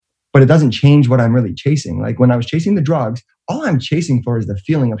but it doesn't change what I'm really chasing. Like when I was chasing the drugs, all I'm chasing for is the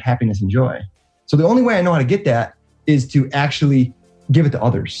feeling of happiness and joy. So the only way I know how to get that is to actually give it to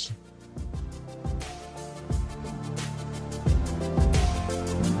others.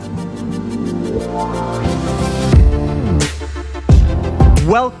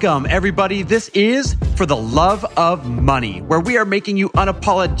 Welcome, everybody. This is For the Love of Money, where we are making you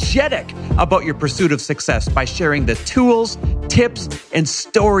unapologetic about your pursuit of success by sharing the tools, tips, and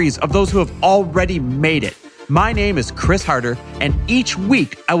stories of those who have already made it. My name is Chris Harder, and each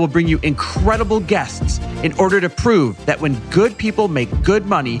week I will bring you incredible guests in order to prove that when good people make good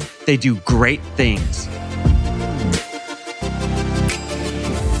money, they do great things.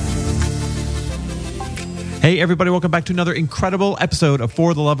 Hey, everybody, welcome back to another incredible episode of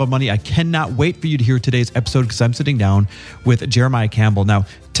For the Love of Money. I cannot wait for you to hear today's episode because I'm sitting down with Jeremiah Campbell. Now,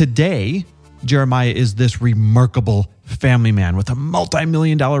 today, Jeremiah is this remarkable family man with a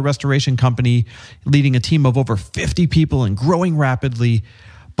multi-million-dollar restoration company, leading a team of over 50 people and growing rapidly.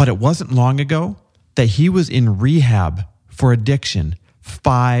 But it wasn't long ago that he was in rehab for addiction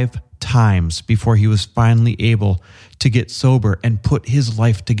 5 times before he was finally able to get sober and put his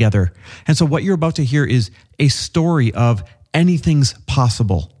life together. And so what you're about to hear is a story of anything's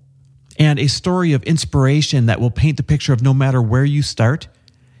possible and a story of inspiration that will paint the picture of no matter where you start,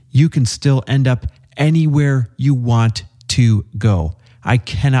 you can still end up anywhere you want to go. I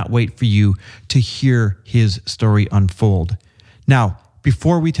cannot wait for you to hear his story unfold. Now,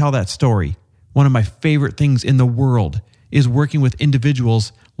 before we tell that story, one of my favorite things in the world is working with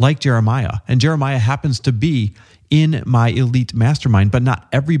individuals like Jeremiah. And Jeremiah happens to be in my elite mastermind, but not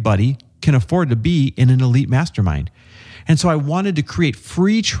everybody can afford to be in an elite mastermind. And so I wanted to create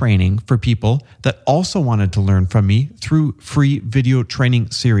free training for people that also wanted to learn from me through free video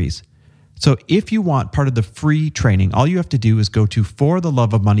training series. So if you want part of the free training, all you have to do is go to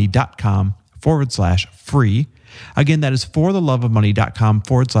fortheloveofmoney.com/free. Again, that is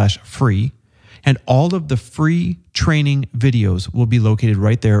fortheloveofmoney.com/free. And all of the free training videos will be located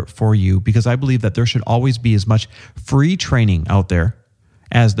right there for you because I believe that there should always be as much free training out there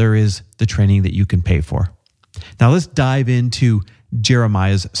as there is the training that you can pay for. Now let's dive into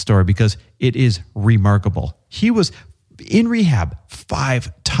Jeremiah's story because it is remarkable. He was in rehab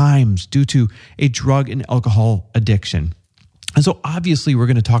 5 times due to a drug and alcohol addiction. And so obviously we're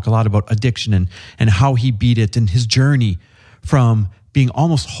going to talk a lot about addiction and how he beat it and his journey from being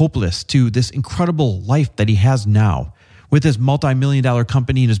almost hopeless to this incredible life that he has now with his multi-million-dollar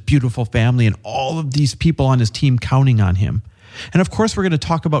company and his beautiful family and all of these people on his team counting on him. And of course, we're going to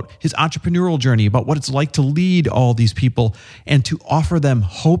talk about his entrepreneurial journey, about what it's like to lead all these people and to offer them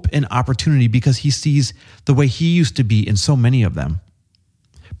hope and opportunity because he sees the way he used to be in so many of them.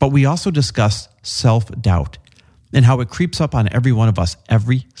 But we also discuss self-doubt and how it creeps up on every one of us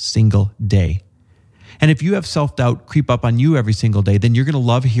every single day. And if you have self-doubt creep up on you every single day, then you're going to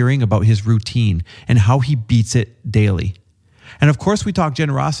love hearing about his routine and how he beats it daily. And of course, we talk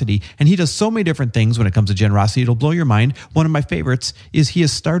generosity, and he does so many different things when it comes to generosity. It'll blow your mind. One of my favorites is he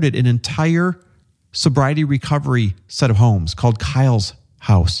has started an entire sobriety recovery set of homes called Kyle's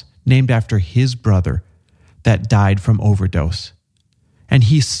House, named after his brother that died from overdose. And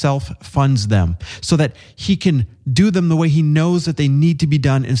he self-funds them so that he can do them the way he knows that they need to be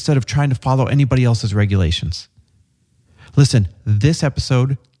done instead of trying to follow anybody else's regulations. Listen, this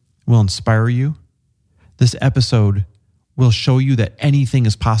episode will inspire you. This episode will show you that anything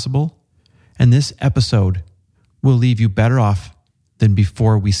is possible. And this episode will leave you better off than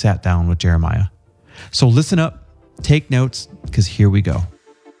before we sat down with Jeremiah. So listen up, take notes, because here we go.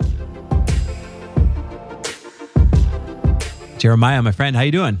 Jeremiah, my friend, how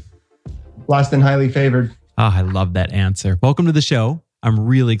you doing? Blessed and highly favored. Oh, I love that answer. Welcome to the show. I'm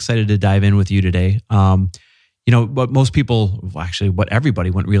really excited to dive in with you today. What most people, actually what everybody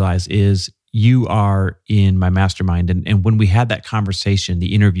wouldn't realize is you are in my mastermind. And when we had that conversation,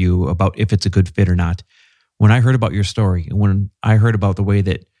 the interview about if it's a good fit or not, when I heard about your story and when I heard about the way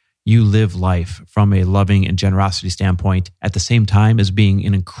that you live life from a loving and generosity standpoint at the same time as being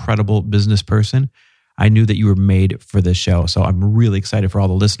an incredible business person, I knew that you were made for this show. So I'm really excited for all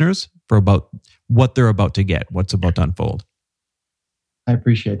the listeners for about what they're about to get, what's about to unfold. I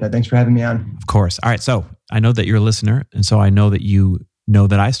appreciate that. Thanks for having me on. Of course. All right. So I know that you're a listener. And so I know that you know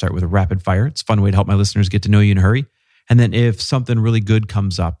that I start with a rapid fire. It's a fun way to help my listeners get to know you in a hurry. And then if something really good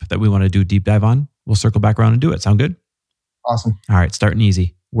comes up that we want to do a deep dive on, we'll circle back around and do it. Sound good? Awesome. All right. Starting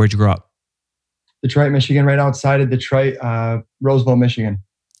easy. Where'd you grow up? Detroit, Michigan, right outside of Detroit, Roseville, Michigan.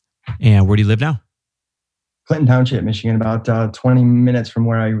 And where do you live now? Clinton Township, Michigan, about 20 minutes from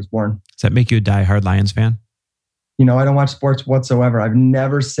where I was born. Does that make you a diehard Lions fan? I don't watch sports whatsoever. I've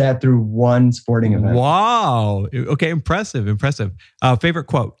never sat through one sporting event. Wow. Okay. Impressive. Favorite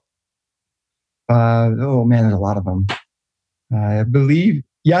quote? Oh man, there's a lot of them. I believe,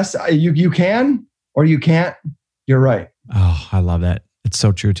 yes, you can, or you can't. You're right. Oh, I love that. It's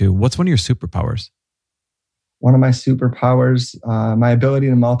so true too. What's one of your superpowers? One of my superpowers, my ability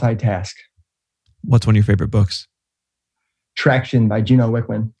to multitask. What's one of your favorite books? Traction by Gino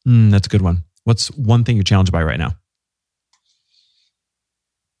Wickman. That's a good one. What's one thing you're challenged by right now?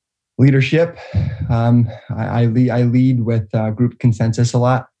 Leadership. I lead with group consensus a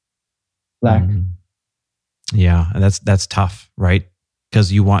lot. Yeah, that's tough, right?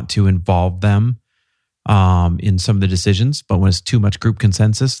 Because you want to involve them in some of the decisions, but when it's too much group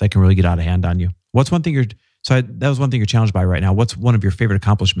consensus, that can really get out of hand on you. What's one thing that was one thing you're challenged by right now. What's one of your favorite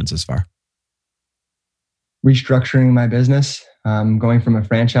accomplishments as far? Restructuring my business, going from a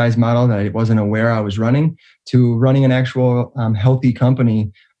franchise model that I wasn't aware I was running to running an actual healthy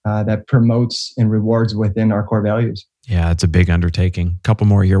company that promotes and rewards within our core values. Yeah, it's a big undertaking. Couple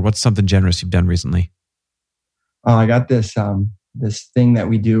more here. What's something generous you've done recently? Oh, I got this thing that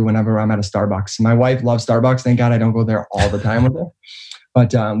we do whenever I'm at a Starbucks. My wife loves Starbucks. Thank God I don't go there all the time with her.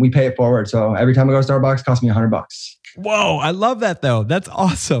 But we pay it forward. So every time I go to Starbucks, it costs me $100. Whoa, I love that though. That's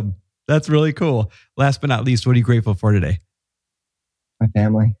awesome. That's really cool. Last but not least, what are you grateful for today? My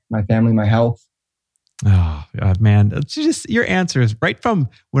family, my health. Oh, man. It's just your answers right from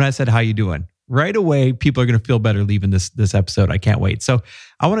when I said, how you doing? Right away, people are going to feel better leaving this episode. I can't wait. So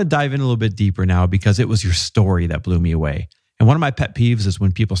I want to dive in a little bit deeper now because it was your story that blew me away. And one of my pet peeves is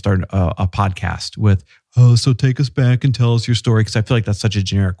when people start a podcast with, oh, so take us back and tell us your story. Because I feel like that's such a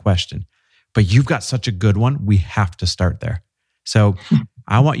generic question. But you've got such a good one. We have to start there. So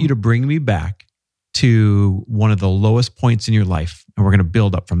I want you to bring me back to one of the lowest points in your life. And we're going to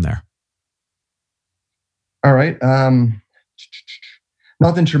build up from there. All right.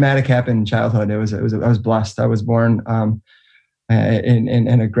 Nothing traumatic happened in childhood. I was blessed. I was born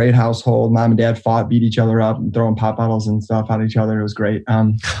in a great household. Mom and dad fought, beat each other up, and throwing pop bottles and stuff at each other. It was great.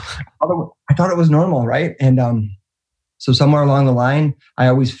 I thought it was normal, right? And so somewhere along the line, I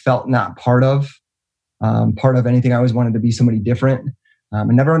always felt not part of anything. I always wanted to be somebody different. I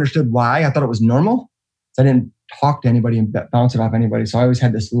never understood why. I thought it was normal. So I didn't talk to anybody and bounce it off anybody. So I always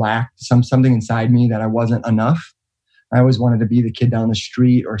had this lack, something inside me that I wasn't enough. I always wanted to be the kid down the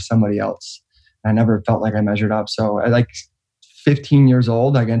street or somebody else. I never felt like I measured up. So at like 15 years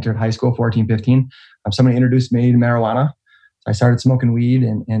old, I entered high school, 14, 15. Somebody introduced me to marijuana. So I started smoking weed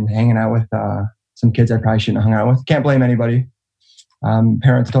and hanging out with some kids I probably shouldn't have hung out with. Can't blame anybody.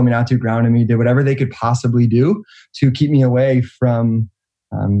 Parents told me not to, grounded me, did whatever they could possibly do to keep me away from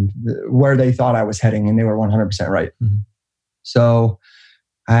where they thought I was heading, and they were 100% right. Mm-hmm. So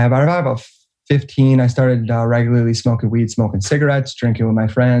about 15, I started regularly smoking weed, smoking cigarettes, drinking with my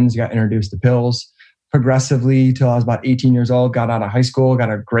friends, got introduced to pills progressively till I was about 18 years old, got out of high school, got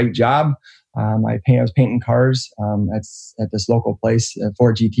a great job. I was painting cars at this local place,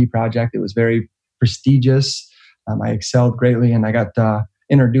 Ford GT project. It was very prestigious. I excelled greatly, and I got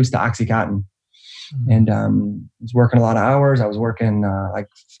introduced to Oxycontin. And I was working a lot of hours. I was working like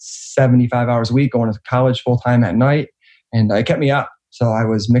 75 hours a week, going to college full time at night, and it kept me up. So I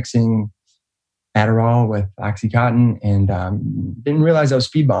was mixing Adderall with Oxycontin, and didn't realize I was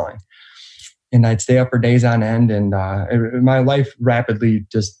speedballing. And I'd stay up for days on end, and my life rapidly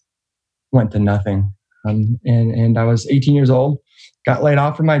just went to nothing. And I was 18 years old, got laid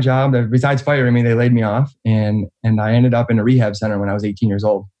off from my job. Besides firing me, they laid me off, and I ended up in a rehab center when I was 18 years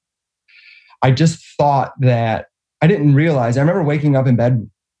old. I just thought that I didn't realize. I remember waking up in bed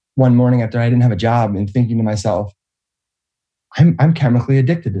one morning after I didn't have a job and thinking to myself, I'm chemically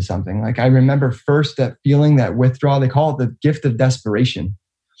addicted to something. Like I remember first that feeling, that withdrawal. They call it the gift of desperation.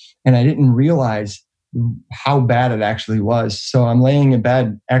 And I didn't realize how bad it actually was. So I'm laying in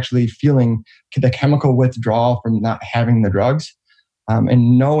bed actually feeling the chemical withdrawal from not having the drugs.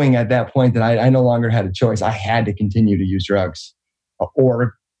 And knowing at that point that I no longer had a choice. I had to continue to use drugs,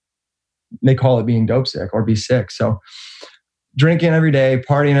 or they call it being dope sick, or be sick. So drinking every day,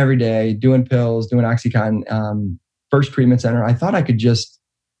 partying every day, doing pills, doing Oxycontin, first treatment center. I thought I could just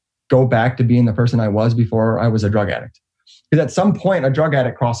go back to being the person I was before I was a drug addict. Because at some point, a drug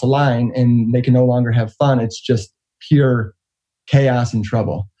addict crosses a line and they can no longer have fun. It's just pure chaos and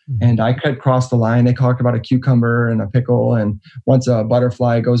trouble. Mm-hmm. And I could cross the line. They talked about a cucumber and a pickle. And once a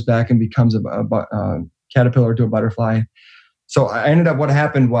butterfly goes back and becomes a caterpillar to a butterfly. So I ended up, what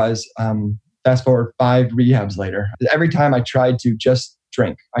happened was, fast forward 5 rehabs later, every time I tried to just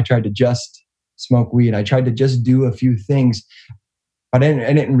drink, I tried to just smoke weed, I tried to just do a few things, but I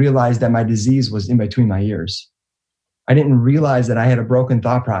didn't realize that my disease was in between my ears. I didn't realize that I had a broken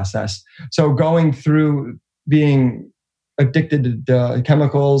thought process. So going through being addicted to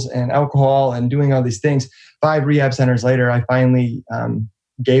chemicals and alcohol and doing all these things, 5 rehab centers later, I finally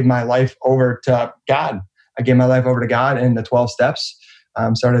gave my life over to God. I gave my life over to God and the 12 steps.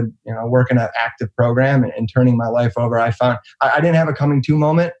 Started, working an active program and turning my life over. I found I didn't have a coming to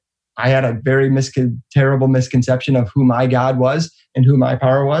moment. I had a very terrible misconception of who my God was and who my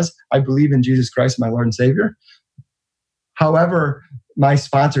power was. I believe in Jesus Christ, my Lord and Savior. However, my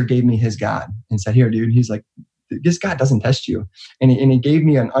sponsor gave me his God and said, "Here, dude." He's like, "This God doesn't test you," and he gave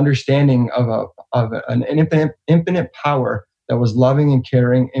me an understanding of an infinite power that was loving and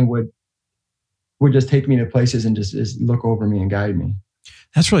caring and would just take me to places and just look over me and guide me.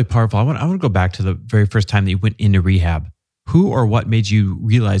 That's really powerful. I want to go back to the very first time that you went into rehab. Who or what made you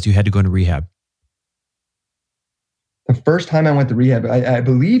realize you had to go into rehab? The first time I went to rehab, I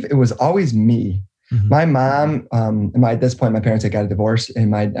believe it was always me. Mm-hmm. My mom, at this point, my parents had got a divorce,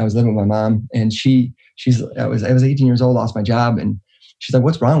 and I was living with my mom, and I was 18 years old, lost my job, and she's like,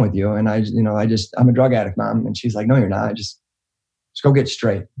 "What's wrong with you?" And I'm a drug addict, Mom. And she's like, "No, you're not. Just go get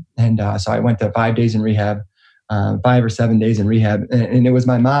straight." And so I went to 5 days in rehab, 5 or 7 days in rehab. And it was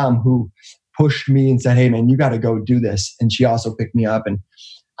my mom who pushed me and said, "Hey, man, you got to go do this." And she also picked me up, and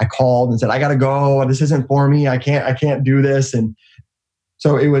I called and said, "I got to go. This isn't for me. I can't do this." And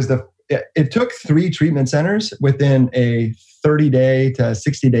so it took 3 treatment centers within a 30-day to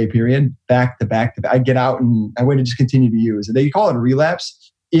 60-day period, back to back. I get out and I would just continue to use. They call it a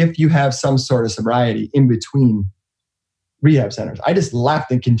relapse if you have some sort of sobriety in between rehab centers. I just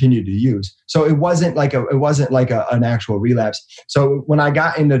left and continued to use. So it wasn't like an actual relapse. So when I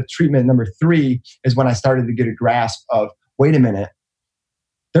got into treatment number 3 is when I started to get a grasp of, wait a minute,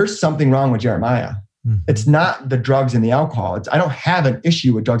 there's something wrong with Jeremiah. Mm-hmm. It's not the drugs and the alcohol. I don't have an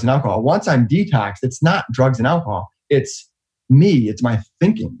issue with drugs and alcohol. Once I'm detoxed, it's not drugs and alcohol. It's me. It's my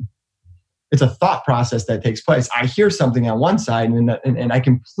thinking. It's a thought process that takes place. I hear something on one side and I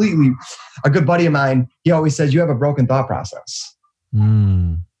completely, a good buddy of mine, he always says, "You have a broken thought process."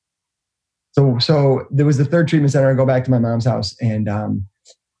 Mm. So there was the 3rd treatment center. I go back to my mom's house and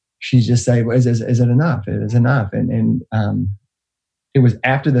she just said, "Is it enough? It is enough." And it was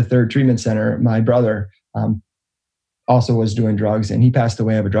after the 3rd treatment center, my brother also was doing drugs and he passed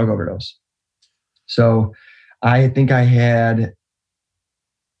away of a drug overdose. So I think I had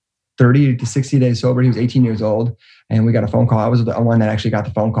 30 to 60 days sober. He was 18 years old and we got a phone call. I was the one that actually got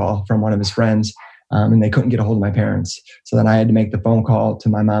the phone call from one of his friends and they couldn't get a hold of my parents. So then I had to make the phone call to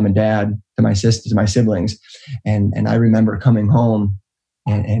my mom and dad, to my sisters, to my siblings. And I remember coming home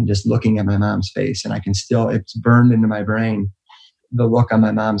and just looking at my mom's face, and it's burned into my brain, the look on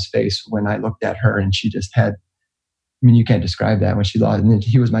my mom's face when I looked at her, and she just had, you can't describe that when she lost. And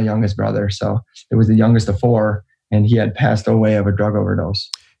he was my youngest brother. So it was the youngest of 4 and he had passed away of a drug overdose.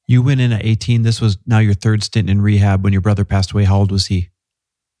 You went in at 18. This was now your 3rd stint in rehab. When your brother passed away, how old was he?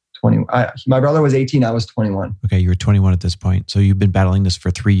 20. My brother was 18. I was 21. Okay, you were 21 at this point. So you've been battling this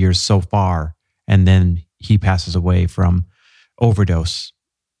for 3 years so far. And then he passes away from overdose.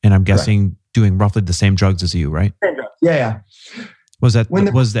 And I'm guessing doing roughly the same drugs as you, right? Same drugs. Yeah. Was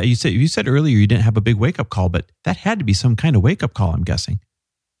that you said earlier you didn't have a big wake up call, but that had to be some kind of wake up call, I'm guessing.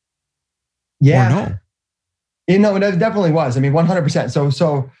 Yeah. Or no? It definitely was. 100%.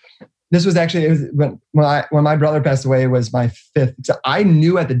 So this was actually, when my brother passed away, it was my 5th. So I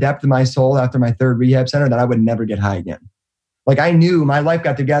knew at the depth of my soul after my 3rd rehab center that I would never get high again. Like I knew my life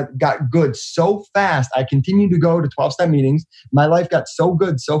got good so fast. I continued to go to 12-step meetings. My life got so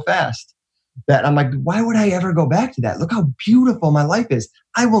good so fast that I'm like, why would I ever go back to that? Look how beautiful my life is.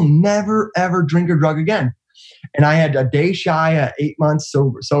 I will never, ever drink or drug again. And I had a day shy of 8 months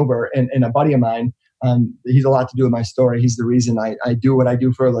sober and a buddy of mine, he's a lot to do with my story. He's the reason I do what I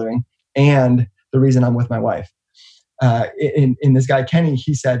do for a living and the reason I'm with my wife. In this guy, Kenny,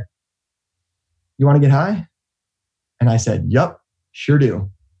 he said, "You want to get high?" And I said, "Yup, sure do."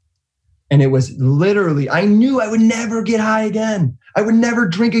 And it was literally, I knew I would never get high again. I would never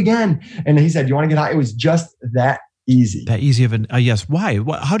drink again. And he said, "You want to get high?" It was just that easy. That easy of yes. Why?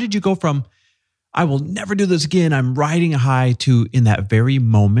 How did you go from, "I will never do this again, I'm riding a high," to in that very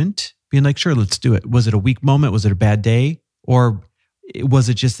moment being like, "Sure, let's do it"? Was it a weak moment? Was it a bad day? Or was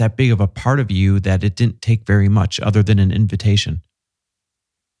it just that big of a part of you that it didn't take very much other than an invitation?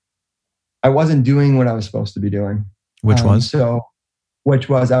 I wasn't doing what I was supposed to be doing. Which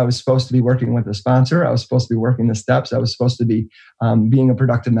was I was supposed to be working with a sponsor. I was supposed to be working the steps. I was supposed to be being a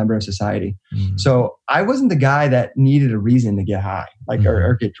productive member of society. Mm-hmm. So I wasn't the guy that needed a reason to get high,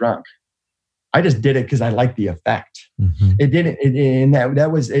 or get drunk. I just did it because I liked the effect. Mm-hmm. It didn't.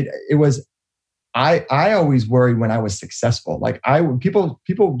 It was I always worried when I was successful. Like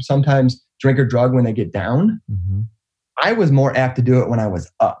people sometimes drink or drug when they get down. Mm-hmm. I was more apt to do it when I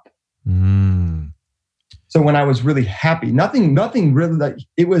was up. Mm. So when I was really happy, nothing really, like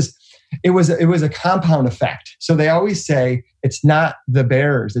it was a compound effect. So they always say it's not the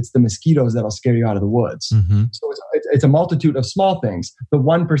bears, it's the mosquitoes that'll scare you out of the woods. Mm-hmm. So it's a multitude of small things, the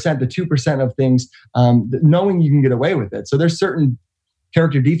 1%, the 2% of things, knowing you can get away with it. So there's certain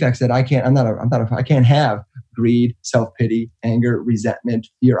character defects that I can't have: greed, self-pity, anger, resentment,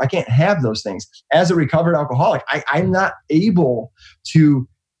 fear. I can't have those things. As a recovered alcoholic, I'm not able to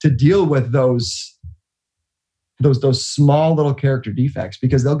deal with those small little character defects,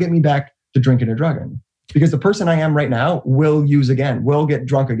 because they'll get me back to drinking or drugging. Because the person I am right now will use again, will get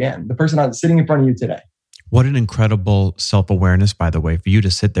drunk again. The person that's sitting in front of you today. What an incredible self-awareness, by the way, for you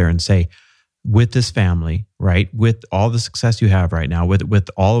to sit there and say, with this family, right, with all the success you have right now, with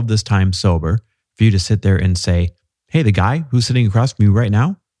all of this time sober, for you to sit there and say, hey, the guy who's sitting across from you right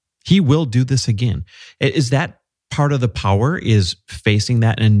now, he will do this again. Is that part of the power, is facing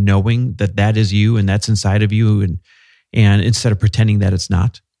that and knowing that that is you and that's inside of you, and instead of pretending that it's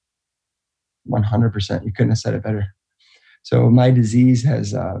not? 100%. You couldn't have said it better. So my disease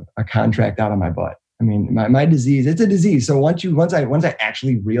has a contract out of my butt. I mean, my disease, it's a disease. So once I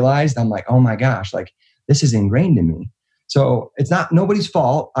actually realized, I'm like, oh my gosh, like this is ingrained in me. So it's not nobody's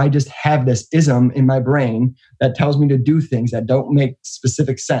fault. I just have this ism in my brain that tells me to do things that don't make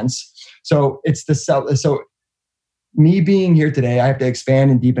specific sense. So it's so me being here today, I have to expand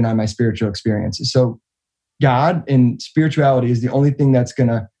and deepen on my spiritual experiences. So God and spirituality is the only thing that's going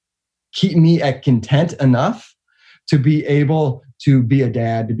to keep me at content enough to be able to be a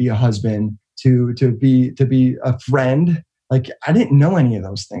dad, to be a husband, to be a friend. Like I didn't know any of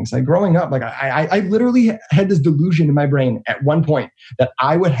those things. Like growing up, like I literally had this delusion in my brain at one point that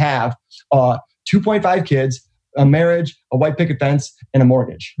I would have 2.5 kids, a marriage, a white picket fence, and a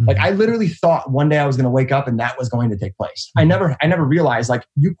mortgage. Mm-hmm. Like I literally thought one day I was going to wake up and that was going to take place. Mm-hmm. I never realized, like,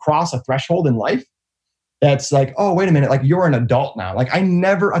 you cross a threshold in life that's like, oh, wait a minute, like you're an adult now. Like I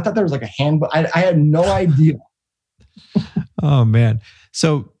thought there was like a handbook. I had no idea. Oh man.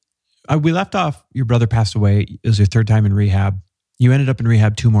 So we left off, your brother passed away. It was your third time in rehab. You ended up in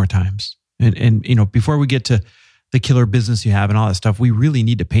rehab 2 more times. And you know, before we get to the killer business you have and all that stuff, we really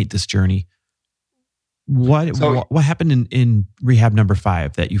need to paint this journey. What happened in rehab number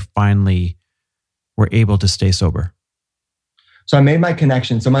 5 that you finally were able to stay sober? So I made my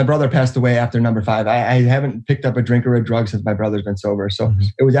connection. So my brother passed away after number 5. I haven't picked up a drink or a drug since my brother's been sober. So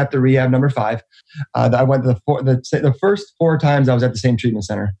It was after rehab number 5. I went to the first 4 times I was at the same treatment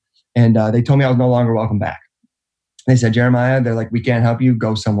center. And they told me I was no longer welcome back. They said, Jeremiah, they're like, we can't help you.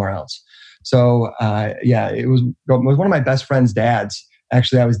 Go somewhere else. So it was one of my best friend's dads.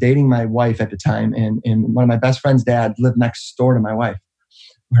 Actually, I was dating my wife at the time, and one of my best friend's dad lived next door to my wife,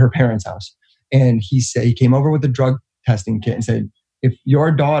 her parents' house. And he came over with a drug testing kit and said, if your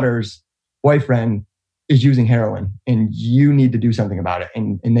daughter's boyfriend is using heroin and you need to do something about it.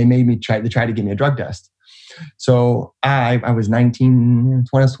 And they made me try to give me a drug test. So I was 19,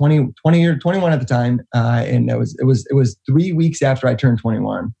 20 or 21 at the time. And it was 3 weeks after I turned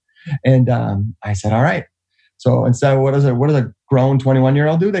 21. And I said, all right. So instead, what does a grown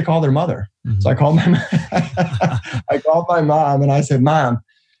 21-year-old do? They call their mother. Mm-hmm. So I called my mom and I said, Mom,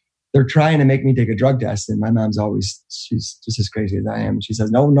 they're trying to make me take a drug test. And my mom's she's just as crazy as I am. She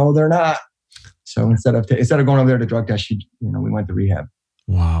says, no, they're not. So instead of going over there to drug test, we went to rehab.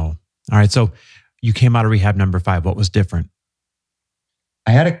 Wow. All right. So you came out of rehab number 5. What was different?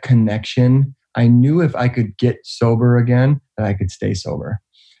 I had a connection. I knew if I could get sober again, that I could stay sober,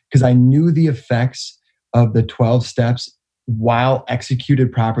 because I knew the effects of the 12 steps while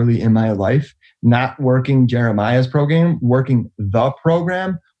executed properly in my life, not working Jeremiah's program, working the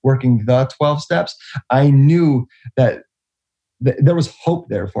program, working the 12 steps. I knew that there was hope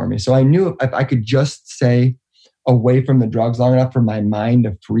there for me. So I knew if I could just stay away from the drugs long enough for my mind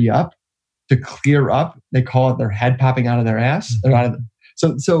to free up, to clear up. They call it their head popping out of their ass.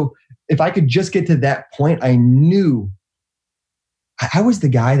 Mm-hmm. So if I could just get to that point, I knew I was the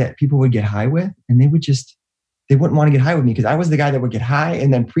guy that people would get high with, and they wouldn't want to get high with me, because I was the guy that would get high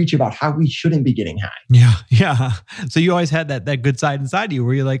and then preach about how we shouldn't be getting high. Yeah. So you always had that good side inside you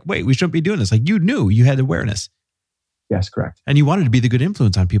where you're like, wait, we shouldn't be doing this. Like, you knew, you had awareness. Yes, correct. And you wanted to be the good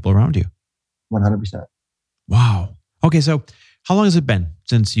influence on people around you. 100%. Wow. Okay, so how long has it been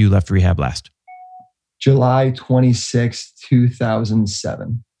since you left rehab last? July 26,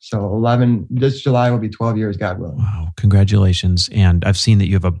 2007. So this July will be 12 years, God willing. Wow. Congratulations. And I've seen that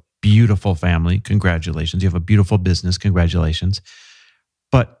you have a beautiful family. Congratulations. You have a beautiful business. Congratulations.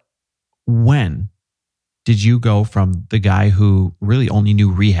 But when did you go from the guy who really only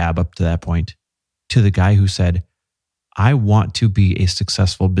knew rehab up to that point to the guy who said, I want to be a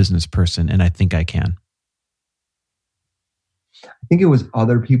successful business person and I think I can? I think it was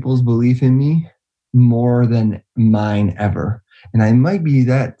other people's belief in me more than mine ever. And I might be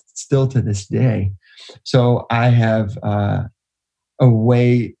that still to this day. So I have a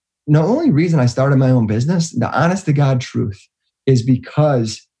way, the only reason I started my own business, the honest to God truth, is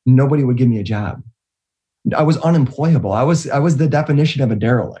because nobody would give me a job. I was unemployable. I was the definition of a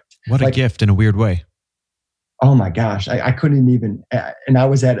derelict. What a gift in a weird way. Oh my gosh, I couldn't even, and I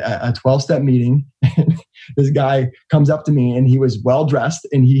was at a 12-step meeting. And this guy comes up to me and he was well-dressed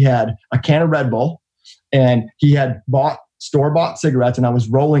and he had a can of Red Bull and he had bought store-bought cigarettes and I was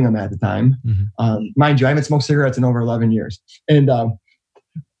rolling them at the time. Mm-hmm. Mind you, I haven't smoked cigarettes in over 11 years. And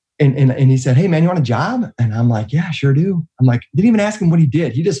he said, hey man, you want a job? And I'm like, yeah, sure do. I'm like, didn't even ask him what he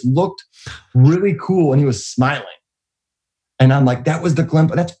did. He just looked really cool and he was smiling. And I'm like, that was the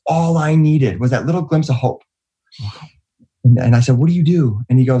glimpse. That's all I needed was that little glimpse of hope. Wow. And I said, what do you do?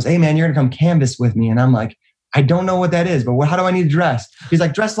 And he goes, hey man, you're going to come canvas with me. And I'm like, I don't know what that is, but how do I need to dress? He's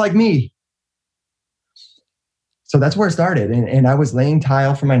like, dress like me. So that's where it started. And I was laying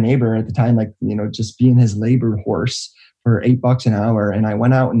tile for my neighbor at the time, like, just being his labor horse for $8 an hour. And I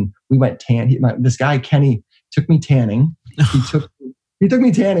went out and we went tan. This guy, Kenny, took me tanning. He took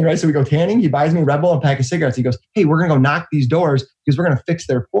me tanning, right? So we go tanning. He buys me Red Bull and a pack of cigarettes. He goes, hey, we're going to go knock these doors because we're going to fix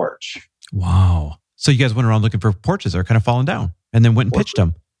their porch. Wow. So you guys went around looking for porches that are kind of falling down and then went and pitched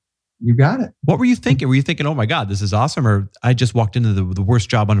them. You got it. What were you thinking? Were you thinking, oh my God, this is awesome? Or I just walked into the worst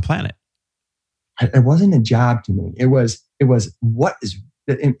job on the planet? It wasn't a job to me. It was what is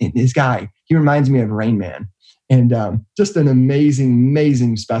this guy? He reminds me of Rain Man. And just an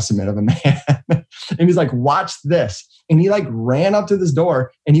amazing specimen of a man. And he's like, watch this. And he like ran up to this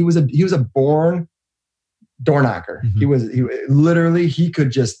door and he was a born door knocker. Mm-hmm. He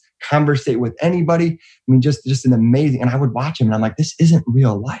could just conversate with anybody. I mean, just an amazing, and I would watch him and I'm like, this isn't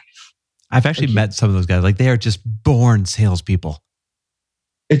real life. I've actually met some of those guys. Like they are just born salespeople.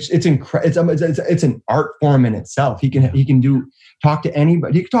 It's an art form in itself. He can talk to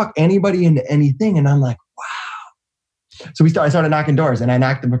anybody. He can talk anybody into anything. And I'm like, wow. So I started knocking doors and I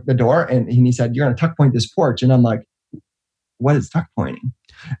knocked the door and he said, you're going to tuck point this porch. And I'm like, what is tuck pointing?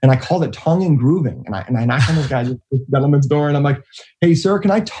 And I called it tongue and grooving. And I knocked on this gentleman's door and I'm like, hey sir,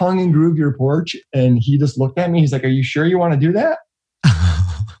 can I tongue and groove your porch? And he just looked at me. He's like, are you sure you want to do that?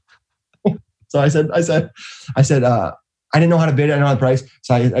 So I said, I didn't know how to bid it. I didn't know the price.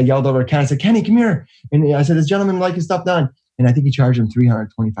 So I yelled over to Ken. I said, Kenny, come here. And I said, this gentleman would like his stuff done. And I think he charged him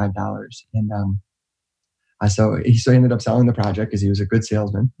 $325. And so he ended up selling the project because he was a good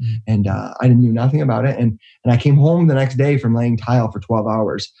salesman. Mm-hmm. And I knew nothing about it. And I came home the next day from laying tile for 12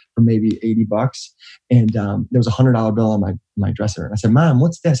 hours for maybe $80. And there was a $100 bill on my dresser. And I said, Mom,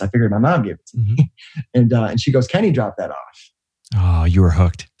 what's this? I figured my mom gave it to me. Mm-hmm. And she goes, Kenny dropped that off. Oh, you were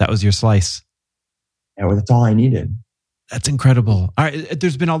hooked. That was your slice. Yeah, well, that's all I needed. That's incredible. All right,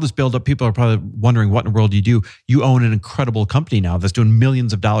 there's been all this buildup. People are probably wondering what in the world you do. You own an incredible company now that's doing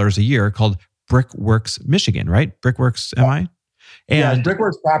millions of dollars a year called Brickworks Michigan, right? Brickworks, MI? And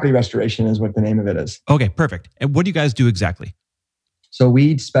Brickworks Property Restoration is what the name of it is. Okay, perfect. And what do you guys do exactly? So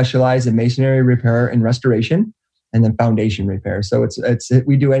we specialize in masonry repair and restoration, and then foundation repair. So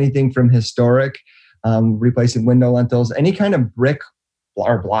we do anything from historic, replacing window lintels, any kind of brick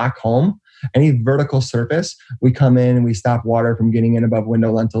or block home. Any vertical surface, we come in and we stop water from getting in above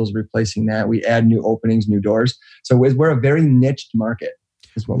window lintels, replacing that. We add new openings, new doors. So we're a very niched market.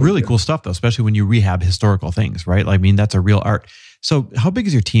 Really cool stuff, though, especially when you rehab historical things, right? I mean, that's a real art. So how big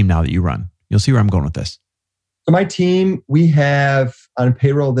is your team now that you run? You'll see where I'm going with this. So my team, we have on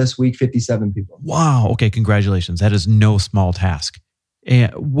payroll this week, 57 people. Wow. Okay. Congratulations. That is no small task.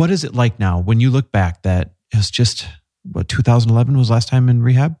 And what is it like now when you look back that it was just, 2011 was last time in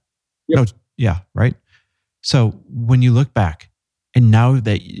rehab? Yep. No, yeah, right. So when you look back and now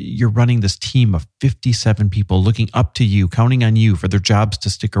that you're running this team of 57 people looking up to you, counting on you for their jobs to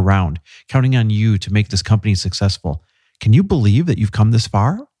stick around, counting on you to make this company successful, can you believe that you've come this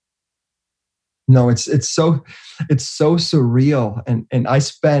far? No, it's so surreal. And I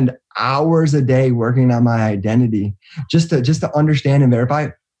spend hours a day working on my identity just to understand and verify,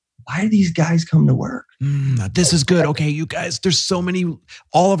 why do these guys come to work? This is good. Okay, you guys, there's so many,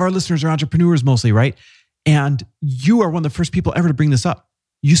 all of our listeners are entrepreneurs mostly, right? And you are one of the first people ever to bring this up.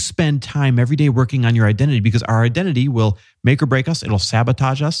 You spend time every day working on your identity because our identity will make or break us. It'll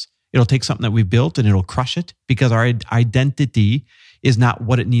sabotage us. It'll take something that we built and it'll crush it because our identity is not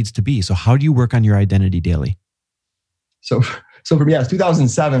what it needs to be. So how do you work on your identity daily? So So for me, it's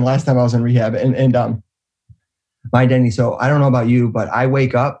 2007, last time I was in rehab, and my identity. So I don't know about you, but I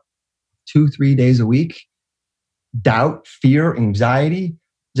wake up 2-3 days a week, doubt, fear, anxiety,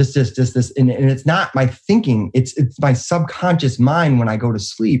 just this, and it's not my thinking. It's my subconscious mind when I go to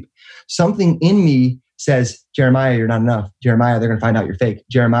sleep. Something in me says, Jeremiah, you're not enough. Jeremiah, they're going to find out you're fake.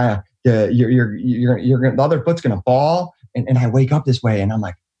 Jeremiah, the other foot's going to fall. And I wake up this way and I'm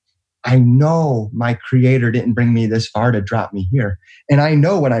like, I know my creator didn't bring me this far to drop me here. And I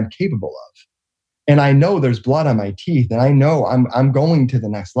know what I'm capable of. And I know there's blood on my teeth. And I know I'm going to the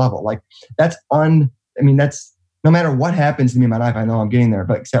next level. Like that's no matter what happens to me in my life, I know I'm getting there,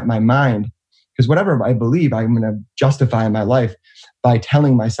 but except my mind, because whatever I believe, I'm going to justify in my life by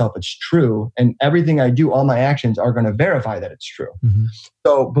telling myself it's true. And everything I do, all my actions are going to verify that it's true. Mm-hmm.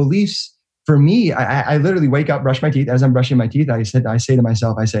 So beliefs for me, I literally wake up, brush my teeth. As I'm brushing my teeth, I say to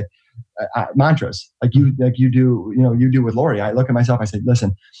myself, mantras like you do with Lori. I look at myself, I say,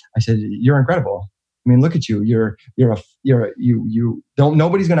 listen, you're incredible. I mean, look at you. You don't,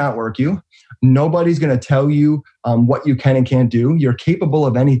 nobody's going to outwork you. Nobody's going to tell you what you can and can't do. You're capable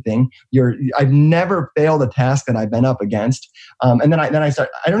of anything. I've never failed a task that I've been up against. And then I start,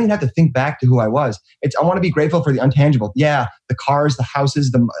 I don't even have to think back to who I was. I want to be grateful for the untangible. Yeah. The cars, the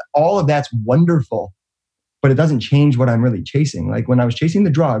houses, all of that's wonderful, but it doesn't change what I'm really chasing. Like when I was chasing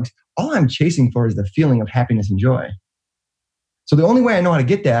the drugs, all I'm chasing for is the feeling of happiness and joy. So the only way I know how to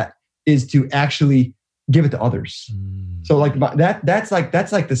get that is to actually give it to others. So like that's like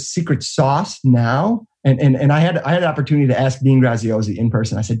the secret sauce now. And I had an opportunity to ask Dean Graziosi in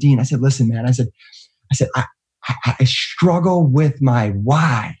person. I said, Dean, listen, man, I said, I struggle with my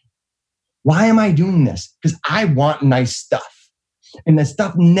why. Why am I doing this? Because I want nice stuff. And that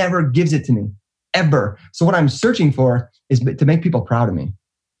stuff never gives it to me, ever. So what I'm searching for is to make people proud of me.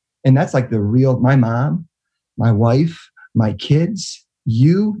 And that's like my mom, my wife, my kids,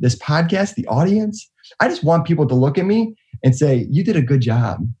 you, this podcast, the audience. I just want people to look at me and say, you did a good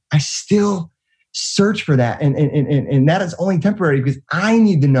job. I still search for that. And that is only temporary because I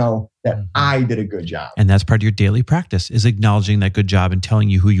need to know that I did a good job. And that's part of your daily practice is acknowledging that good job and telling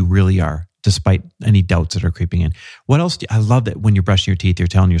you who you really are, despite any doubts that are creeping in. What else? I love that when you're brushing your teeth, you're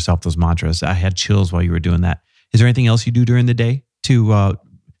telling yourself those mantras. I had chills while you were doing that. Is there anything else you do during the day to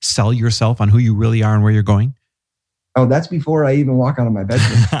sell yourself on who you really are and where you're going? Oh, that's before I even walk out of my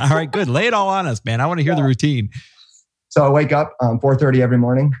bedroom. All right, good. Lay it all on us, man. I want to hear the routine. So I wake up 4:30 every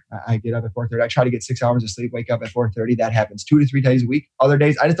morning. I get up at 4:30. I try to get 6 hours of sleep, wake up at 4:30. That happens 2 to 3 days a week. Other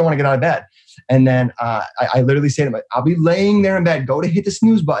days, I just don't want to get out of bed. And then I literally say to myself, I'll be laying there in bed, go to hit the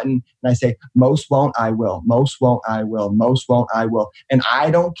snooze button. And I say, most won't, I will. Most won't, I will. Most won't, I will. And I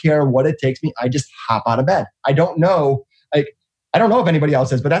don't care what it takes me. I just hop out of bed. I don't know if anybody else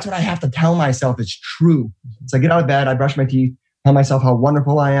says, but that's what I have to tell myself. It's true. So I get out of bed, I brush my teeth, tell myself how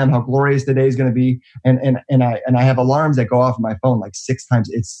wonderful I am, how glorious the day is going to be. And I have alarms that go off on my phone like 6 times.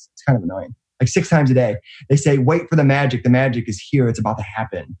 It's kind of annoying. Like 6 times a day. They say, wait for the magic. The magic is here. It's about to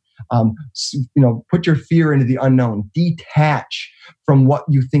happen. Put your fear into the unknown. Detach from what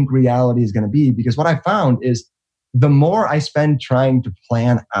you think reality is going to be. Because what I found is the more I spend trying to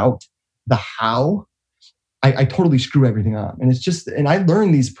plan out the how, I totally screw everything up. And it's just, and I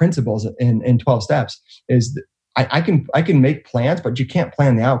learned these principles in 12 steps is I can make plans, but you can't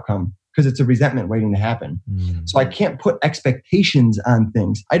plan the outcome because it's a resentment waiting to happen. So I can't put expectations on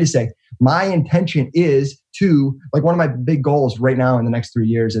things. I just say, my intention is to, like one of my big goals right now in the next 3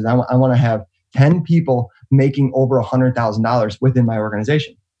 years is I want to have 10 people making over $100,000 within my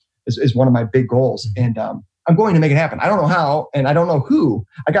organization is one of my big goals. And, I'm going to make it happen. I don't know how, and I don't know who.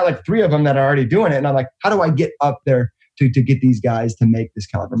 I got like 3 of them that are already doing it. And I'm like, how do I get up there to get these guys to make this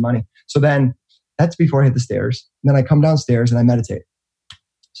caliber money? So then that's before I hit the stairs. And then I come downstairs and I meditate.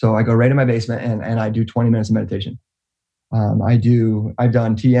 So I go right in my basement and I do 20 minutes of meditation. I've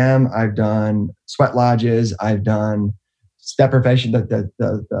done TM, I've done sweat lodges, I've done step profession,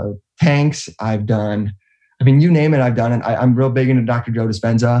 the tanks, I've done, you name it, I've done it. I'm real big into Dr. Joe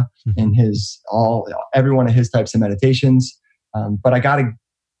Dispenza and every one of his types of meditations. But I got to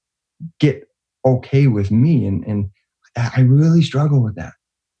get okay with me. And I really struggle with that.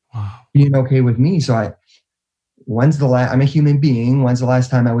 Wow. Being okay with me. So I'm a human being. When's the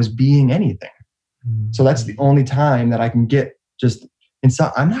last time I was being anything? So that's the only time that I can get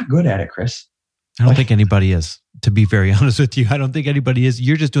I'm not good at it, Chris. I don't think anybody is, to be very honest with you. I don't think anybody is.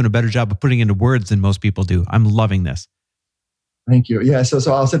 You're just doing a better job of putting into words than most people do. I'm loving this. Thank you. Yeah.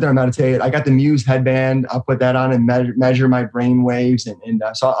 So I'll sit there and meditate. I got the Muse headband. I'll put that on and measure my brain waves.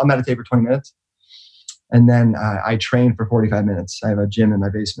 So I'll meditate for 20 minutes. And then I train for 45 minutes. I have a gym in my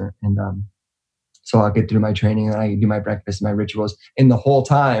basement. And So I'll get through my training and I do my breakfast, my rituals. And the whole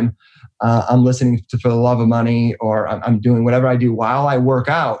time I'm listening to For the Love of Money, or I'm doing whatever I do while I work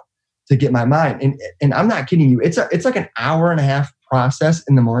out to get my mind. And I'm not kidding you. It's like an hour and a half process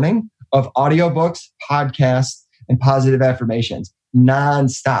in the morning of audiobooks, podcasts, and positive affirmations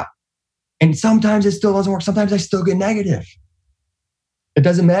nonstop. And sometimes it still doesn't work. Sometimes I still get negative. It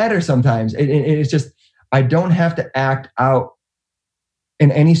doesn't matter sometimes. It's just, I don't have to act out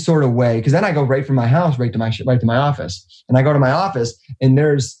in any sort of way. Because then I go right from my house, right to my office. And I go to my office and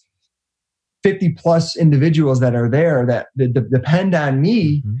there's 50 plus individuals that are there that depend on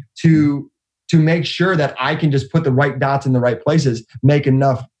me to make sure that I can just put the right dots in the right places, make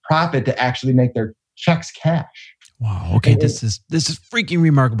enough profit to actually make their checks cash. Wow. Okay. This is freaking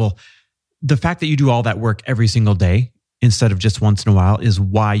remarkable. The fact that you do all that work every single day instead of just once in a while is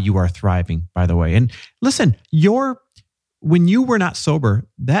why you are thriving, by the way. And listen, when you were not sober,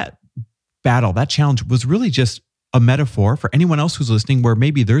 that battle, that challenge was really just a metaphor for anyone else who's listening, where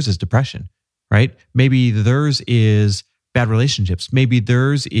maybe theirs is depression, right? Maybe theirs is bad relationships. Maybe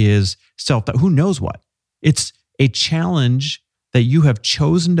theirs is self-doubt. Who knows what? It's a challenge that you have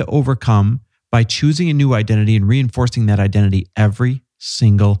chosen to overcome by choosing a new identity and reinforcing that identity every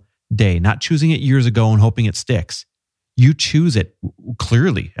single day, not choosing it years ago and hoping it sticks. You choose it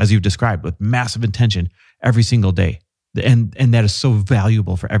clearly, as you've described, with massive intention every single day. And that is so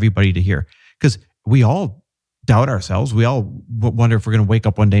valuable for everybody to hear, because we all doubt ourselves. We all wonder if we're going to wake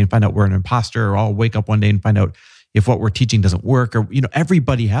up one day and find out we're an imposter, or all wake up one day and find out if what we're teaching doesn't work, or,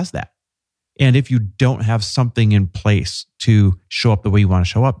 everybody has that. And if you don't have something in place to show up the way you want to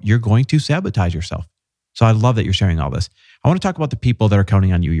show up, you're going to sabotage yourself. So I love that you're sharing all this. I want to talk about the people that are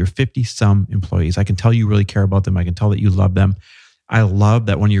counting on you. Your 50-some employees. I can tell you really care about them. I can tell that you love them. I love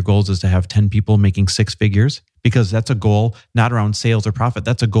that one of your goals is to have 10 people making 6 figures, because that's a goal not around sales or profit.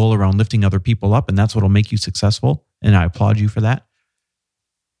 That's a goal around lifting other people up, and that's what will make you successful. And I applaud you for that.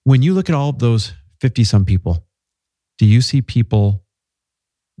 When you look at all of those 50-some people, do you see people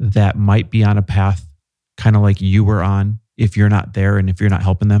that might be on a path kind of like you were on if you're not there and if you're not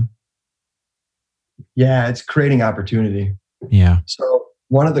helping them? Yeah, it's creating opportunity. Yeah. So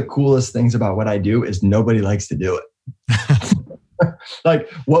one of the coolest things about what I do is nobody likes to do it.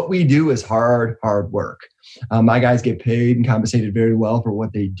 Like, what we do is hard work. My guys get paid and compensated very well for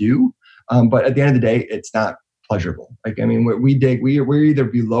what they do. But at the end of the day, it's not pleasurable. We're either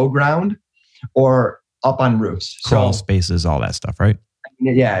below ground or up on roofs. Crawl spaces, all that stuff, right?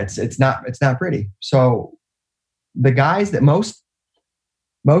 Yeah, it's not pretty. So the guys that most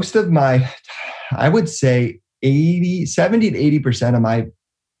of my, I would say 70 to 80% of my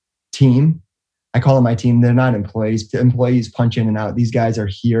team, I call them my team. They're not employees. The employees punch in and out. These guys are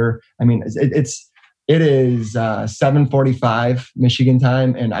here. I mean, it is 7:45 Michigan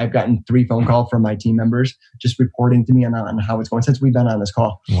time, and I've gotten 3 phone calls from my team members just reporting to me on how it's going since we've been on this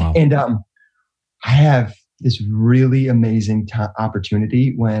call. Wow. And I have this really amazing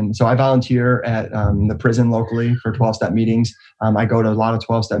opportunity so I volunteer at the prison locally for 12-step meetings. I go to a lot of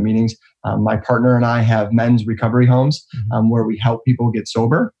 12-step meetings. My partner and I have men's recovery homes where we help people get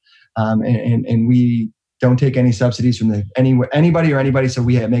sober. And we don't take any subsidies from anybody. So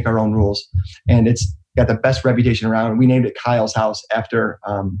we make our own rules, and it's got the best reputation around. We named it Kyle's House after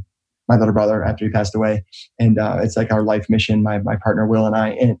my little brother after he passed away, and it's like our life mission. My partner Will and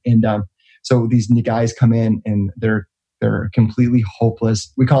I, so these guys come in and they're completely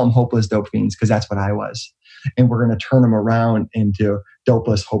hopeless. We call them hopeless dope fiends because that's what I was, and we're going to turn them around into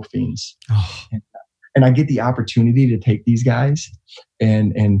dopeless hope fiends. Oh. And I get the opportunity to take these guys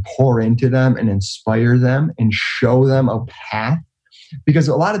and pour into them and inspire them and show them a path. Because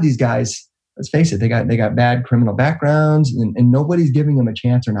a lot of these guys, let's face it, they got bad criminal backgrounds, and nobody's giving them a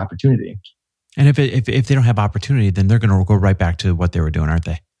chance or an opportunity. And if they don't have opportunity, then they're going to go right back to what they were doing, aren't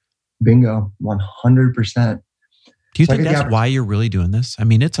they? Bingo, 100%. Do you think that's why you're really doing this? I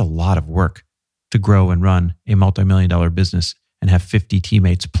mean, it's a lot of work to grow and run a multi-million-dollar business and have 50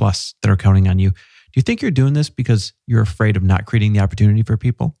 teammates plus that are counting on you. Do you think you're doing this because you're afraid of not creating the opportunity for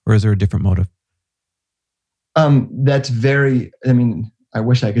people, or is there a different motive? I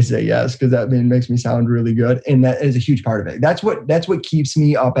wish I could say yes, because that makes me sound really good. And that is a huge part of it. That's what keeps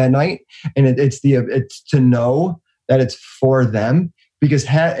me up at night. And it's to know that it's for them, because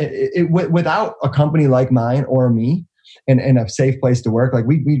without a company like mine or me and a safe place to work, like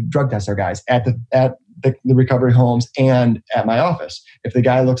we drug test our guys at the recovery homes and at my office. If the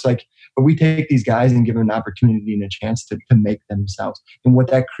guy looks like, but we take these guys and give them an opportunity and a chance to make themselves. And what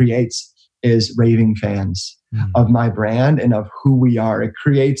that creates is raving fans of my brand and of who we are. It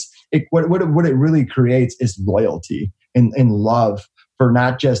creates, what it really creates is loyalty and love for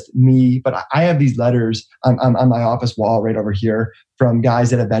not just me, but I have these letters on my office wall right over here from guys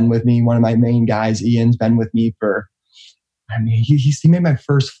that have been with me. One of my main guys, Ian's been with me for, he made my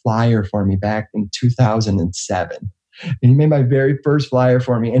first flyer for me back in 2007. And he made my very first flyer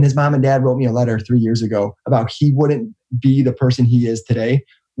for me. And his mom and dad wrote me a letter 3 years ago about he wouldn't be the person he is today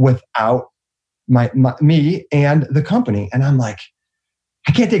without me and the company. And I'm like,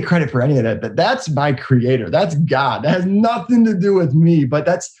 I can't take credit for any of that, but that's my creator. That's God. That has nothing to do with me. But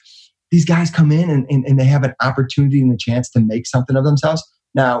these guys come in and they have an opportunity and a chance to make something of themselves.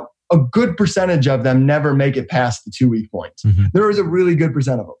 Now, a good percentage of them never make it past the 2-week points. Mm-hmm. There is a really good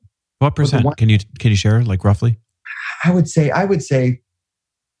percent of them. What percent? Can you share, like, roughly? I would say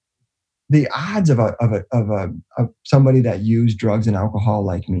the odds of somebody that used drugs and alcohol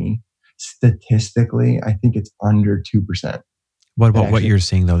like me, statistically, I think it's under 2%. What about what you're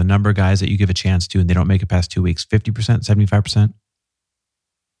seeing, though? The number of guys that you give a chance to and they don't make it past 2 weeks, 50%, 75%?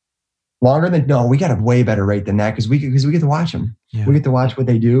 Longer than, no, we got a way better rate than that because we get to watch them. Yeah. We get to watch what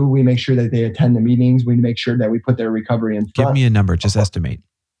they do. We make sure that they attend the meetings. We make sure that we put their recovery in front. Give me a number, just estimate.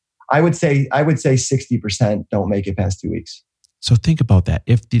 I would say 60% don't make it past 2 weeks. So think about that.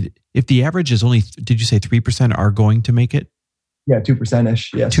 If the average is only, did you say 3% are going to make it? Yeah,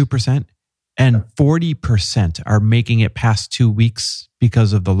 2%ish. Yes. 2%. And 40% are making it past 2 weeks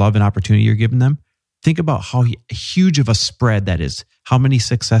because of the love and opportunity you're giving them. Think about how huge of a spread that is, how many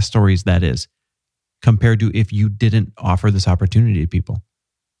success stories that is compared to if you didn't offer this opportunity to people.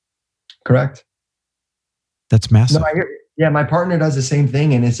 Correct. That's massive. No, I hear you. Yeah, my partner does the same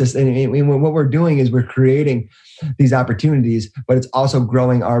thing. And it's just, what we're doing is we're creating these opportunities, but it's also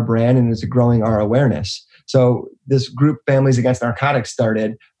growing our brand and it's growing our awareness. So this group, Families Against Narcotics,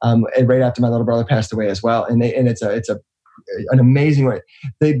 started right after my little brother passed away as well. And it's an amazing way.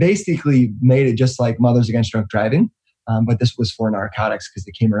 They basically made it just like Mothers Against Drunk Driving, but this was for narcotics because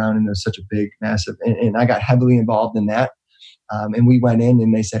they came around and it was such a big, massive. And I got heavily involved in that. And we went in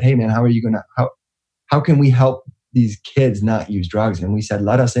and they said, "Hey man, how can we help these kids not use drugs?" And we said,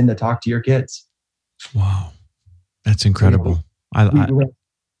 "Let us in to talk to your kids." Wow, that's incredible.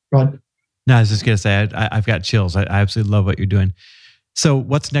 No, I was just going to say, I've got chills. I absolutely love what you're doing. So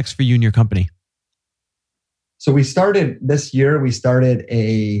what's next for you and your company? So this year, we started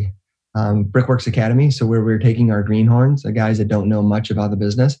a Brickworks Academy. So where we're taking our greenhorns, the guys that don't know much about the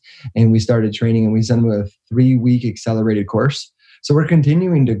business, and we started training and we sent them a 3-week accelerated course. So we're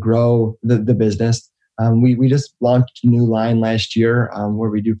continuing to grow the business. We just launched a new line last year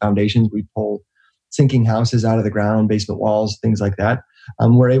where we do foundations. We pull sinking houses out of the ground, basement walls, things like that.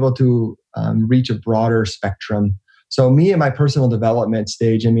 We're able to reach a broader spectrum. So me and my personal development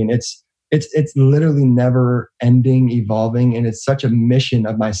stage, I mean, it's literally never ending, evolving. And it's such a mission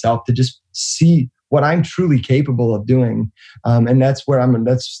of myself to just see what I'm truly capable of doing. And that's what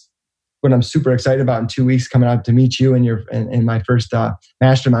I'm super excited about in 2 weeks, coming out to meet you and my first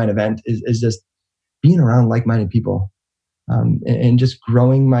mastermind event is just being around like-minded people and just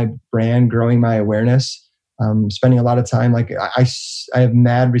growing my brand, growing my awareness, spending a lot of time. Like I have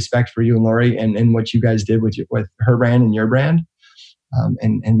mad respect for you and Lori and what you guys did with her brand and your brand.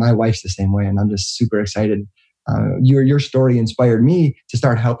 And my wife's the same way. And I'm just super excited. Your story inspired me to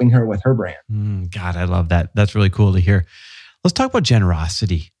start helping her with her brand. God, I love that. That's really cool to hear. Let's talk about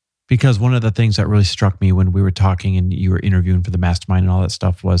generosity, because one of the things that really struck me when we were talking and you were interviewing for the mastermind and all that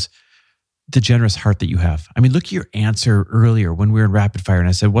stuff was the generous heart that you have. I mean, look at your answer earlier when we were in rapid fire and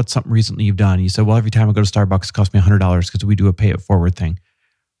I said, "What's something recently you've done?" You said, "Well, every time I go to Starbucks, it costs me $100 because we do a pay it forward thing."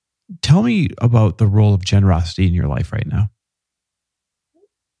 Tell me about the role of generosity in your life right now.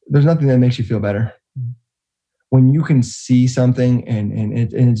 There's nothing that makes you feel better when you can see something and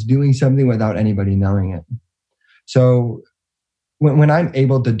it's doing something without anybody knowing it. So when I'm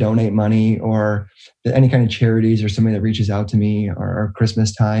able to donate money or any kind of charities or somebody that reaches out to me or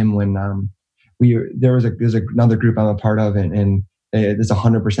Christmas time when there's another group I'm a part of and there's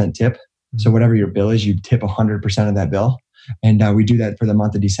 100% tip. So whatever your bill is, you tip 100% of that bill. And we do that for the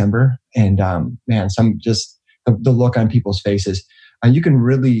month of December. And man, the look on people's faces, you can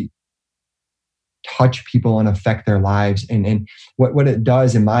really touch people and affect their lives. And what it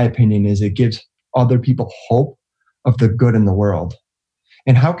does, in my opinion, is it gives other people hope of the good in the world.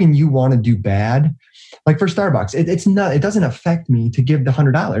 And how can you want to do bad? Like for Starbucks, it doesn't affect me to give the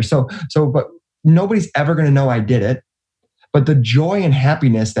 $100. But nobody's ever going to know I did it. But the joy and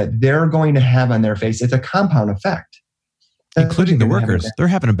happiness that they're going to have on their face, it's a compound effect. Including the workers. They're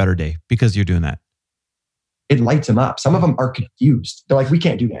having a better day because you're doing that. It lights them up. Some of them are confused. They're like, "We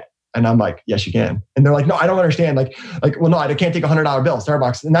can't do that." And I'm like, "Yes, you can." And they're like, "No, I don't understand." Like, well, no, I can't take a $100 bill,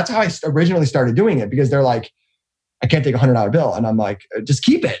 Starbucks. And that's how I originally started doing it, because they're like, I can't take $100 bill. And I'm like, just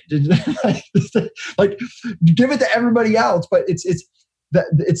keep it. Like, give it to everybody else. But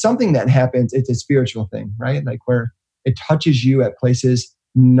it's something that happens. It's a spiritual thing, right? Like where it touches you at places,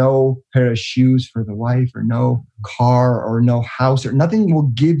 no pair of shoes for the wife or no car or no house or nothing will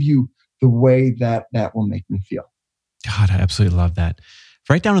give you the way that will make me feel. God, I absolutely love that.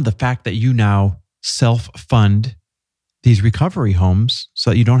 Right down to the fact that you now self-fund these recovery homes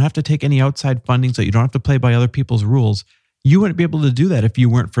so that you don't have to take any outside funding, so you don't have to play by other people's rules. You wouldn't be able to do that if you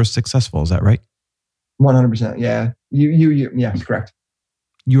weren't first successful. Is that right? 100%. Yeah. Yeah, correct.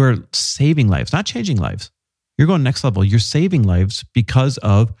 You are saving lives, not changing lives. You're going next level. You're saving lives because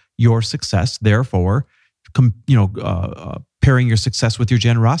of your success. Therefore, pairing your success with your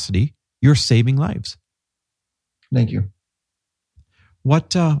generosity, you're saving lives. Thank you. Where'd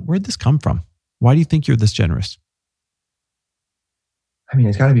this come from? Why do you think you're this generous? I mean,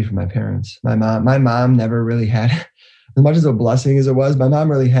 it's got to be from my parents. My mom never really had, as much as a blessing as it was, my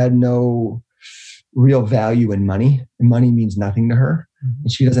mom really had no real value in money. And money means nothing to her. Mm-hmm.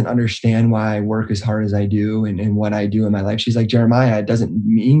 And she doesn't understand why I work as hard as I do and what I do in my life. She's like, Jeremiah, it doesn't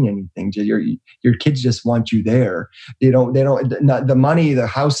mean anything. Your kids just want you there. Not the money, the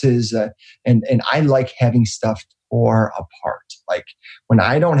houses, and I like having stuff tore apart. Like when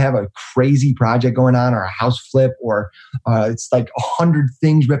I don't have a crazy project going on or a house flip or it's like 100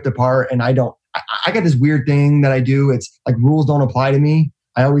 things ripped apart and I got this weird thing that I do. It's like rules don't apply to me.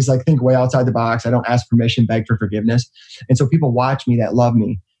 I always like think way outside the box. I don't ask permission, beg for forgiveness. And so people watch me that love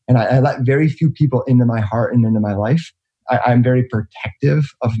me. And I let very few people into my heart and into my life. I'm very protective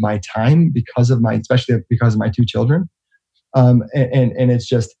of my time especially because of my two children. And it's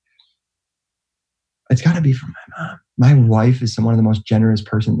just, it's got to be from my mom. My wife is one of the most generous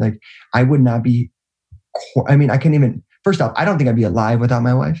person. Like I would not be, I can't even, first off, I don't think I'd be alive without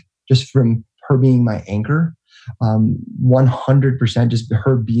my wife, just from her being my anchor. 100% just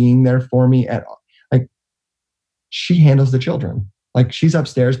her being there for me she handles the children. Like she's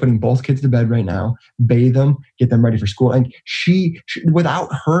upstairs putting both kids to bed right now, bathe them, get them ready for school. And she without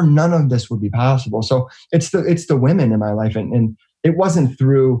her, none of this would be possible. So it's the women in my life. And it wasn't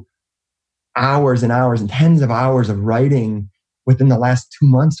through hours and hours and tens of hours of writing within the last 2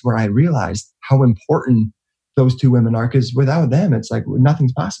 months where I realized how important those two women are. Because without them, it's like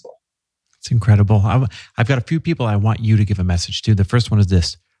nothing's possible. It's incredible. I've got a few people I want you to give a message to. The first one is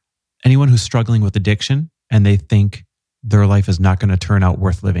this. Anyone who's struggling with addiction and they think their life is not going to turn out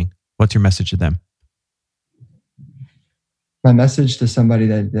worth living, what's your message to them? My message to somebody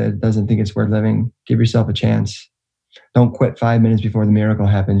that doesn't think it's worth living, give yourself a chance. Don't quit 5 minutes before the miracle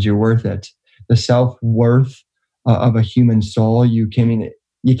happens. You're worth it. The self-worth of a human soul, there's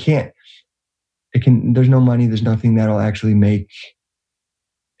no money, there's nothing that'll actually make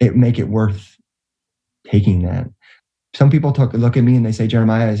it worth taking that. Some people look at me and they say,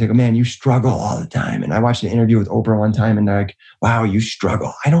 Jeremiah, I say, oh, man, you struggle all the time. And I watched an interview with Oprah one time and they're like, wow, you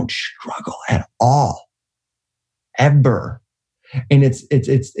struggle. I don't struggle at all. Ever. And it's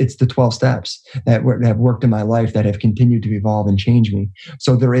the 12 steps that have worked in my life that have continued to evolve and change me.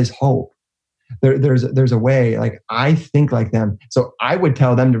 So there is hope. There's a way, like I think like them. So I would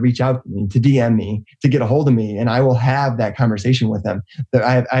tell them to reach out to me, to DM me, to get a hold of me, and I will have that conversation with them.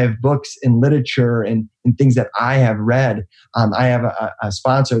 I have books and literature and things that I have read. I have a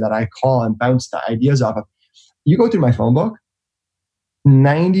sponsor that I call and bounce the ideas off of. You go through my phone book,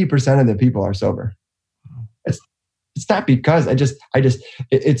 90% of the people are sober. It's not because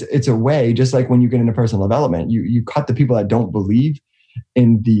it's a way, just like when you get into personal development, you cut the people that don't believe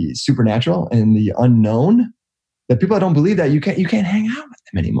in the supernatural and the unknown. The people that don't believe that, you can't hang out with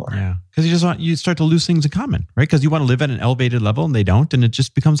them anymore. Yeah, because you start to lose things in common, right? Because you want to live at an elevated level and they don't, and it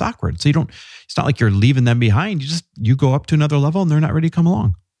just becomes awkward. So it's not like you're leaving them behind. You go up to another level and they're not ready to come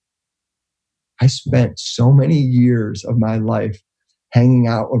along. I spent so many years of my life hanging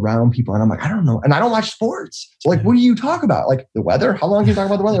out around people, and I'm like, I don't know, and I don't watch sports. So like, What do you talk about? Like the weather? How long can you talk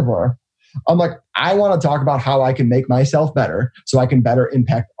about the weather for? I'm like, I want to talk about how I can make myself better so I can better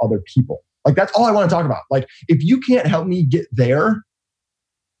impact other people. Like, that's all I want to talk about. Like, if you can't help me get there,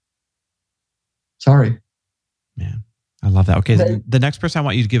 sorry. Man, I love that. Okay, the next person I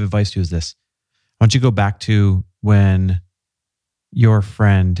want you to give advice to is this. I want you to go back to when your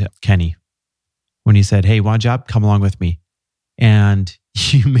friend Kenny, when he said, hey, want a job? Come along with me. And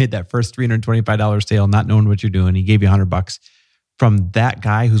you made that first $325 sale, not knowing what you're doing. He gave you $100. From that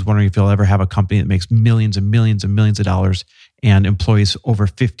guy who's wondering if he'll ever have a company that makes millions and millions and millions of dollars and employs over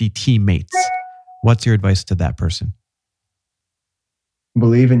 50 teammates. What's your advice to that person?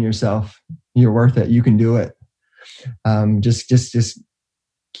 Believe in yourself. You're worth it. You can do it. Just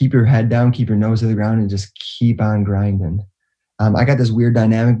keep your head down, keep your nose to the ground, and just keep on grinding. I got this weird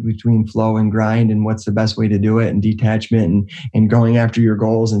dynamic between flow and grind and what's the best way to do it, and detachment and going after your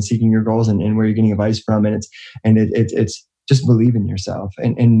goals and seeking your goals and where you're getting advice from. And it's just believe in yourself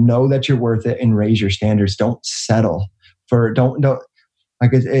and know that you're worth it and raise your standards. Don't settle for,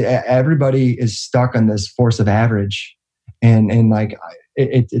 everybody is stuck on this force of average and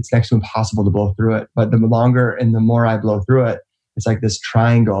it's next to impossible to blow through it. But the longer and the more I blow through it, it's like this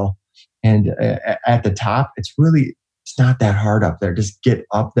triangle. And at the top, it's not that hard up there. Just get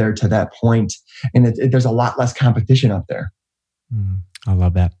up there to that point. And there's a lot less competition up there. I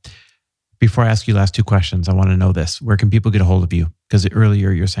love that. Before I ask you last two questions, I want to know this. Where can people get a hold of you? Because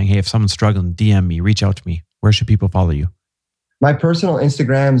earlier you're saying, hey, if someone's struggling, DM me, reach out to me. Where should people follow you? My personal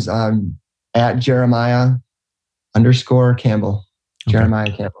Instagram's at Jeremiah_Campbell. Okay.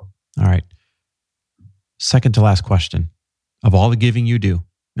 Jeremiah Campbell. All right. Second to last question. Of all the giving you do,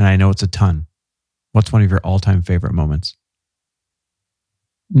 and I know it's a ton, what's one of your all-time favorite moments?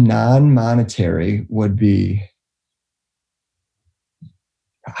 Non-monetary would be,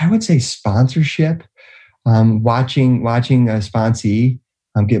 I would say, sponsorship. Watching a sponsee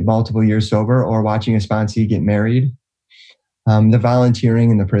get multiple years sober, or watching a sponsee get married. The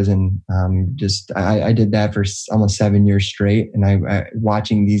volunteering in the prison, I did that for almost 7 years straight. And I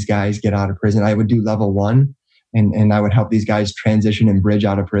watching these guys get out of prison, I would do level 1 and I would help these guys transition and bridge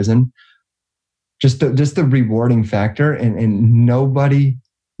out of prison. Just the rewarding factor. And nobody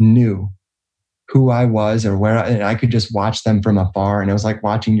knew who I was or where, and I could just watch them from afar. And it was like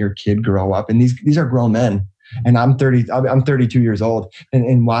watching your kid grow up. And these are grown men. And I'm 32 years old,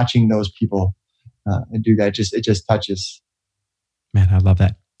 and watching those people do that, it just touches. Man, I love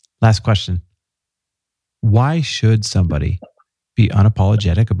that. Last question. Why should somebody be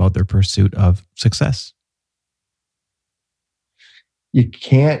unapologetic about their pursuit of success? You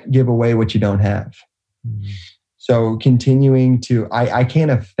can't give away what you don't have. Mm-hmm. So continuing to, I can't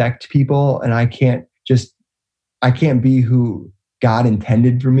affect people, and I can't be who God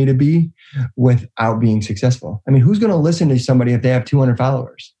intended for me to be without being successful. I mean, who's going to listen to somebody if they have 200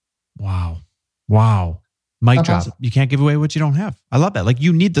 followers? Wow. Mic drop. You can't give away what you don't have. I love that. Like,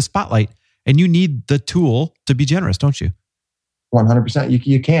 you need the spotlight and you need the tool to be generous, don't you? 100%.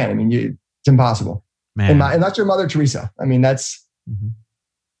 You can't. I mean, it's impossible. Man. And that's your Mother Teresa. I mean, that's... Mm-hmm.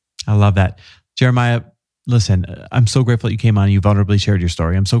 I love that. Jeremiah, listen, I'm so grateful that you came on and you vulnerably shared your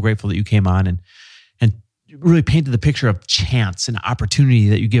story. I'm so grateful that you came on and really painted the picture of chance and opportunity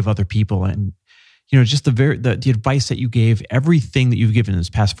that you give other people. And, just the advice that you gave, everything that you've given in this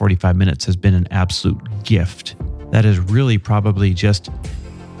past 45 minutes has been an absolute gift. That is really probably just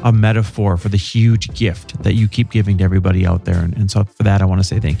a metaphor for the huge gift that you keep giving to everybody out there. And so for that, I want to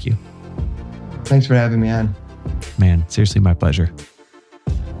say thank you. Thanks for having me on. Man, seriously, my pleasure.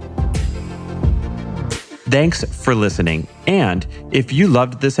 Thanks for listening. And if you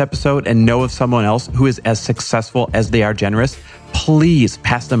loved this episode and know of someone else who is as successful as they are generous, please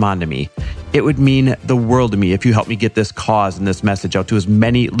pass them on to me. It would mean the world to me if you help me get this cause and this message out to as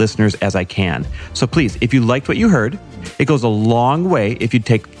many listeners as I can. So please, if you liked what you heard, it goes a long way if you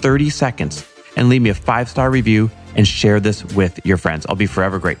take 30 seconds and leave me a 5-star review and share this with your friends. I'll be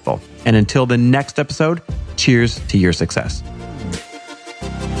forever grateful. And until the next episode, cheers to your success.